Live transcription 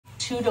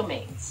two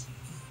domains: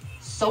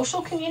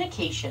 social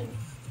communication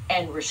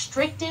and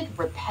restricted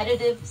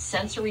repetitive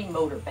sensory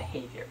motor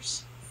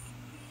behaviors.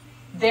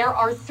 There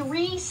are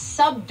three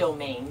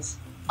subdomains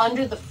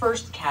under the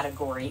first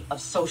category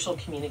of social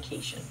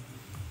communication.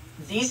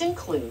 These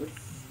include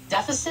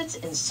deficits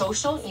in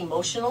social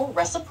emotional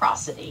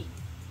reciprocity,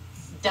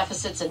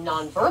 deficits in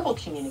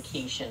nonverbal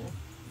communication,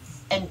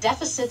 and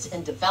deficits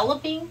in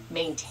developing,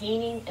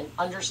 maintaining, and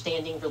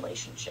understanding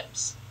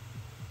relationships.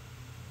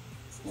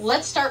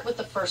 Let's start with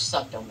the first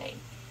subdomain,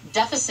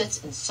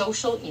 deficits in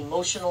social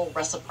emotional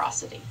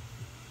reciprocity.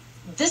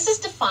 This is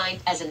defined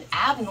as an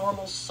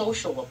abnormal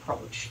social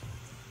approach,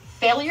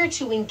 failure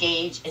to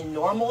engage in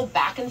normal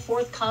back and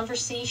forth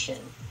conversation,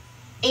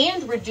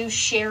 and reduced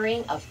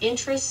sharing of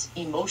interests,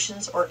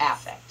 emotions, or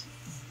affect.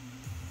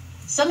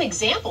 Some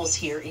examples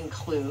here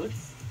include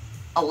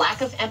a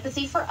lack of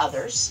empathy for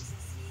others,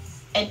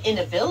 an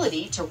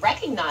inability to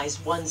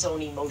recognize one's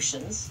own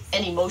emotions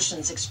and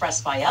emotions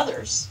expressed by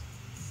others,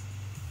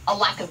 a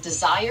lack of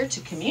desire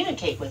to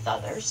communicate with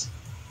others,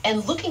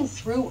 and looking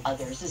through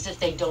others as if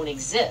they don't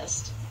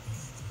exist,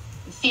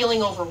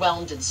 feeling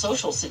overwhelmed in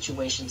social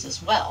situations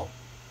as well,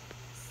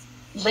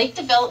 late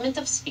development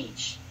of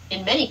speech.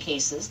 In many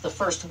cases, the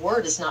first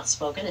word is not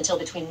spoken until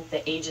between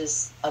the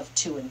ages of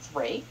 2 and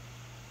 3,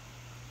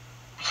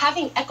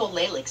 having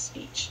echolalic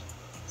speech,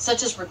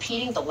 such as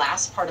repeating the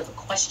last part of a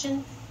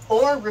question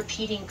or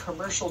repeating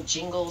commercial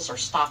jingles or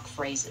stock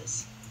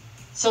phrases.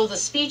 So the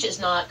speech is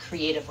not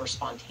creative or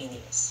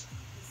spontaneous.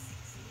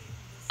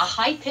 A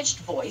high-pitched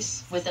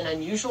voice with an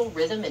unusual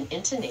rhythm and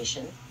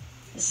intonation,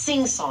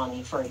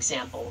 sing-songy, for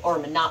example, or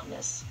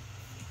monotonous.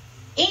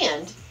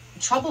 And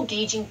trouble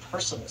gauging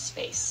personal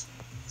space,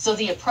 so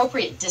the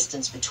appropriate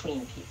distance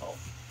between people.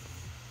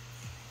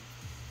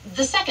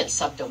 The second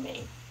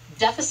subdomain,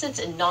 deficits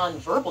in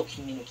nonverbal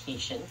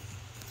communication,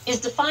 is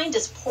defined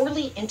as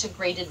poorly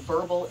integrated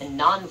verbal and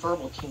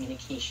nonverbal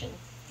communication,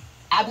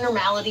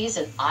 abnormalities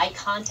in eye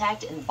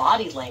contact and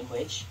body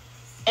language,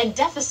 and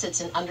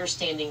deficits in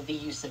understanding the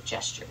use of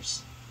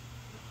gestures.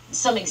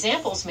 Some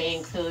examples may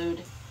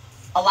include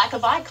a lack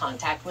of eye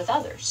contact with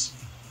others,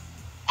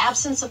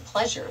 absence of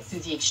pleasure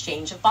through the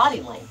exchange of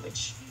body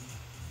language,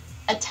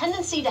 a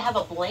tendency to have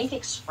a blank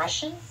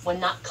expression when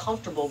not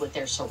comfortable with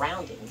their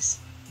surroundings,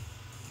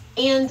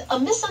 and a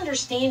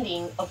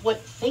misunderstanding of what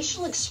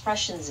facial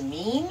expressions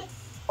mean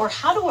or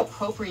how to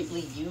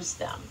appropriately use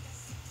them.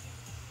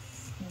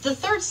 The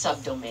third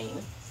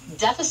subdomain,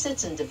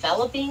 deficits in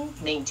developing,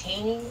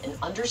 maintaining, and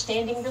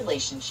understanding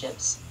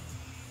relationships,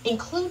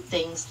 include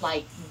things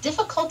like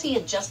difficulty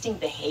adjusting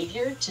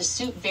behavior to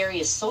suit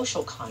various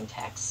social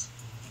contexts,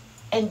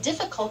 and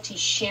difficulty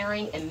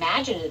sharing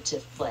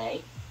imaginative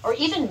play or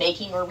even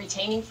making or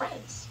retaining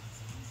friends.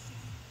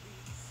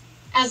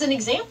 As an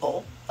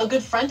example, a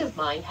good friend of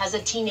mine has a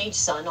teenage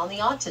son on the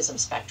autism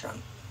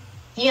spectrum.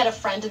 He had a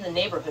friend in the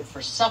neighborhood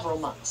for several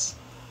months.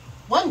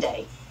 One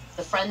day,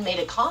 the friend made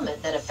a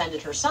comment that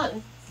offended her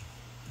son,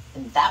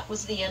 and that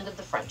was the end of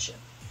the friendship.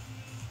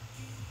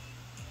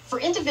 For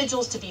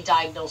individuals to be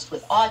diagnosed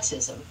with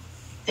autism,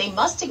 they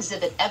must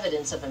exhibit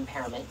evidence of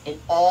impairment in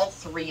all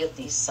three of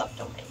these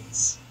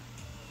subdomains.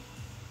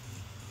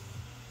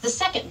 The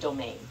second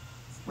domain,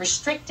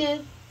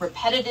 restricted,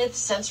 repetitive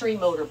sensory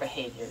motor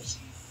behaviors,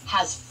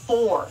 has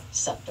 4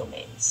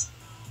 subdomains.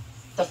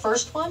 The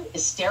first one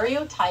is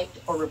stereotyped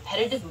or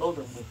repetitive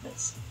motor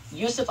movements,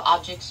 use of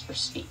objects for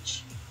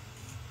speech.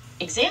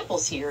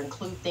 Examples here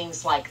include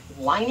things like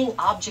lining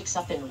objects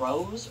up in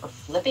rows or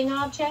flipping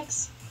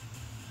objects,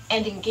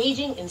 and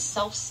engaging in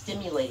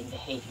self-stimulating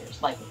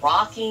behaviors like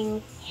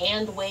rocking,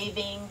 hand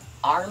waving,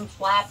 arm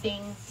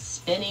flapping,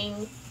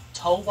 spinning,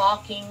 toe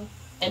walking,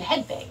 and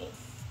head banging.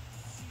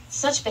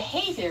 Such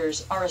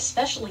behaviors are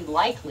especially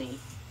likely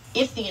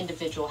if the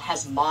individual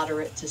has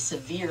moderate to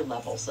severe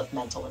levels of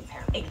mental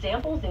impairment.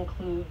 Examples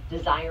include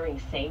desiring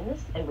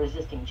sameness and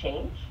resisting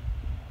change,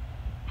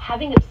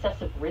 having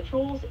obsessive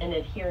rituals and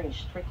adhering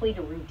strictly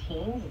to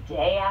routines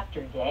day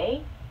after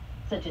day,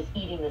 such as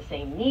eating the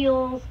same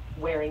meals,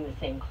 wearing the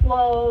same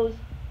clothes,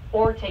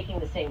 or taking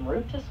the same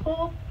route to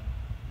school,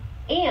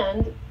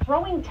 and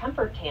throwing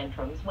temper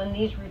tantrums when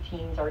these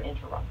routines are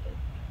interrupted.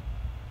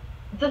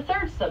 The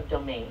third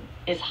subdomain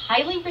is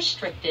highly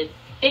restricted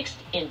fixed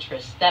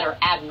interests that are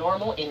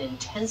abnormal in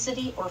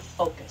intensity or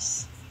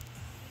focus.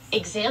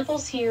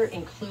 Examples here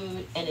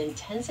include an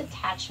intense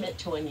attachment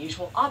to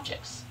unusual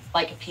objects,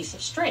 like a piece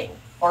of string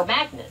or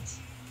magnets,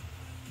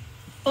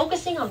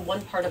 focusing on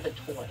one part of a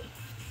toy,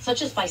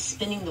 such as by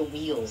spinning the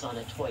wheels on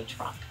a toy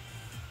truck.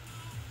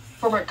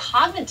 For more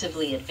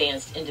cognitively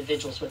advanced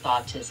individuals with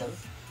autism,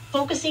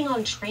 focusing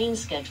on train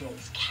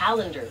schedules,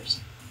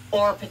 calendars,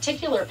 or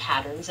particular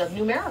patterns of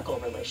numerical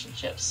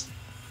relationships.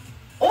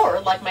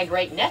 Or, like my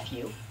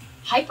great-nephew,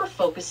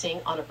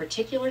 hyper-focusing on a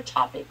particular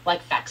topic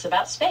like facts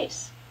about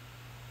space.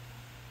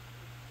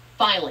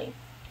 Finally,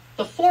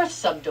 the fourth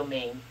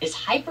subdomain is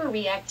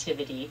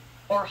hyperreactivity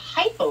or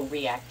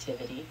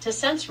hyporeactivity to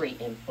sensory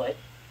input,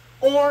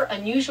 or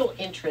unusual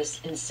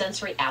interest in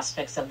sensory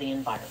aspects of the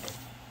environment.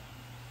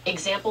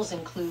 Examples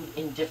include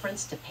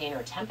indifference to pain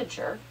or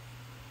temperature,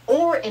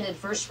 or an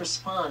adverse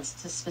response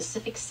to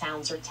specific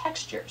sounds or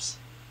textures.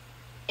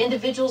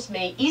 Individuals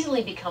may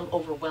easily become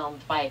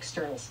overwhelmed by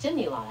external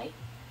stimuli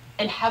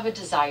and have a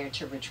desire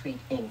to retreat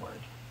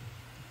inward.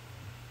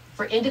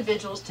 For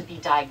individuals to be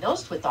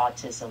diagnosed with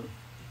autism,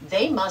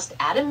 they must,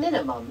 at a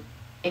minimum,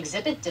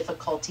 exhibit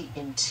difficulty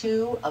in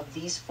 2 of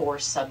these 4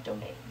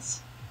 subdomains.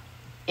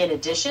 In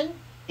addition,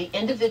 the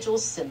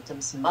individual's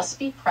symptoms must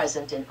be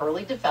present in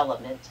early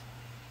development,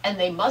 and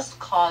they must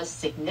cause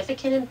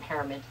significant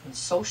impairment in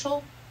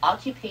social,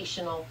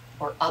 occupational,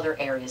 or other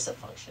areas of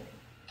functioning.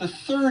 The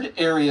third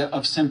area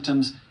of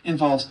symptoms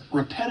involves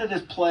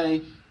repetitive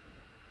play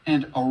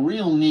and a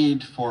real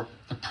need for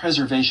the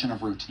preservation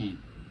of routine.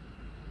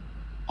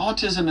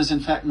 Autism is in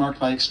fact marked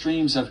by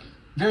extremes of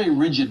very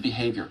rigid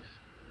behavior.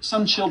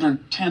 Some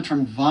children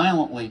tantrum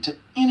violently to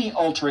any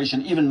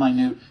alteration, even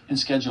minute, in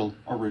schedule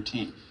or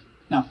routine.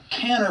 Now,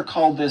 Kanner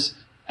called this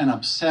an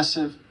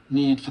obsessive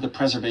need for the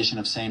preservation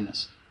of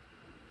sameness.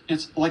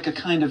 It's like a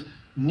kind of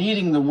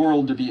needing the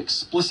world to be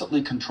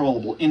explicitly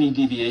controllable. Any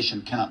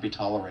deviation cannot be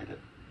tolerated.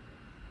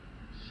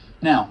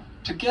 Now,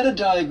 to get a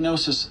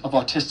diagnosis of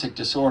autistic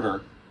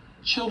disorder,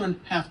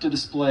 children have to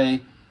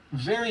display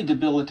very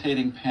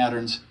debilitating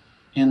patterns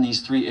in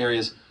these 3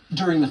 areas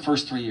during the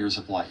first 3 years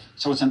of life.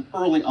 So it's an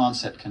early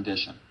onset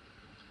condition.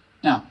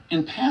 Now,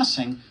 in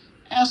passing,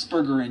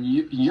 Asperger in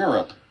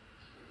Europe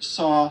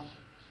saw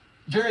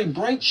very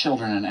bright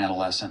children and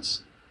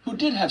adolescents who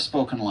did have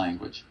spoken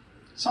language,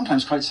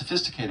 sometimes quite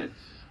sophisticated,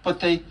 but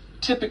they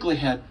typically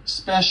had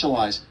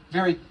specialized,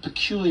 very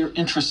peculiar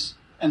interests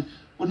and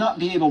would not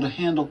be able to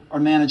handle or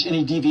manage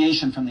any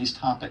deviation from these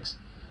topics.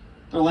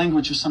 Their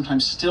language was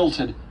sometimes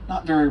stilted,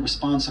 not very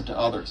responsive to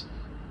others.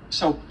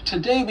 So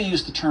today we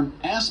use the term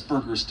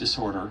Asperger's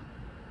disorder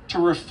to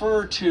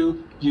refer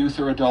to youth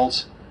or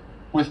adults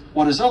with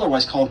what is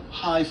otherwise called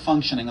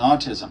high-functioning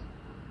autism.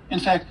 In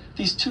fact,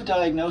 these 2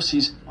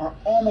 diagnoses are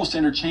almost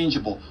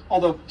interchangeable,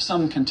 although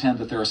some contend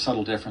that there are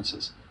subtle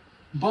differences.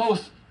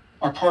 Both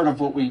are part of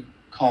what we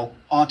call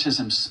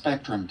autism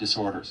spectrum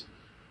disorders.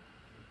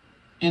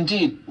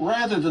 Indeed,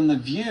 rather than the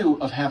view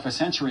of half a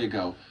century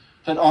ago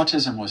that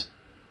autism was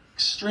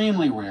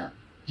extremely rare,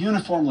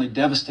 uniformly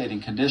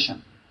devastating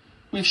condition,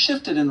 we've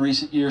shifted in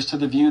recent years to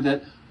the view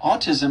that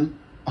autism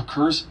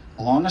occurs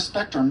along a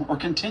spectrum or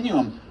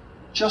continuum,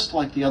 just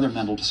like the other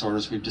mental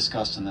disorders we've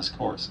discussed in this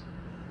course.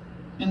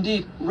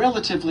 Indeed,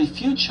 relatively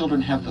few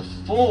children have the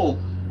full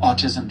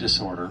autism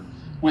disorder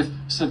with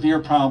severe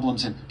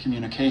problems in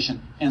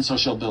communication and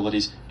social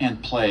abilities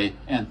and play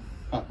and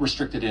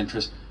restricted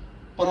interest,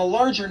 but a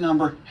larger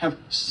number have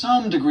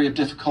some degree of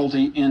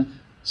difficulty in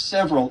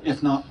several,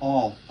 if not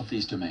all, of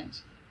these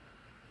domains.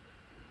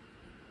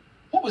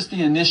 What was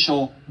the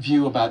initial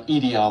view about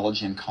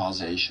etiology and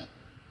causation?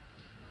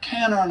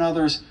 Kanner and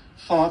others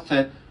thought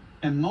that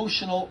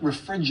emotional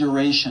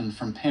refrigeration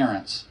from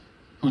parents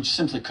who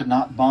simply could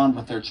not bond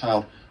with their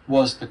child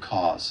was the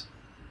cause.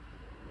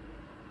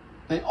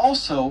 They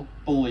also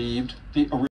believed the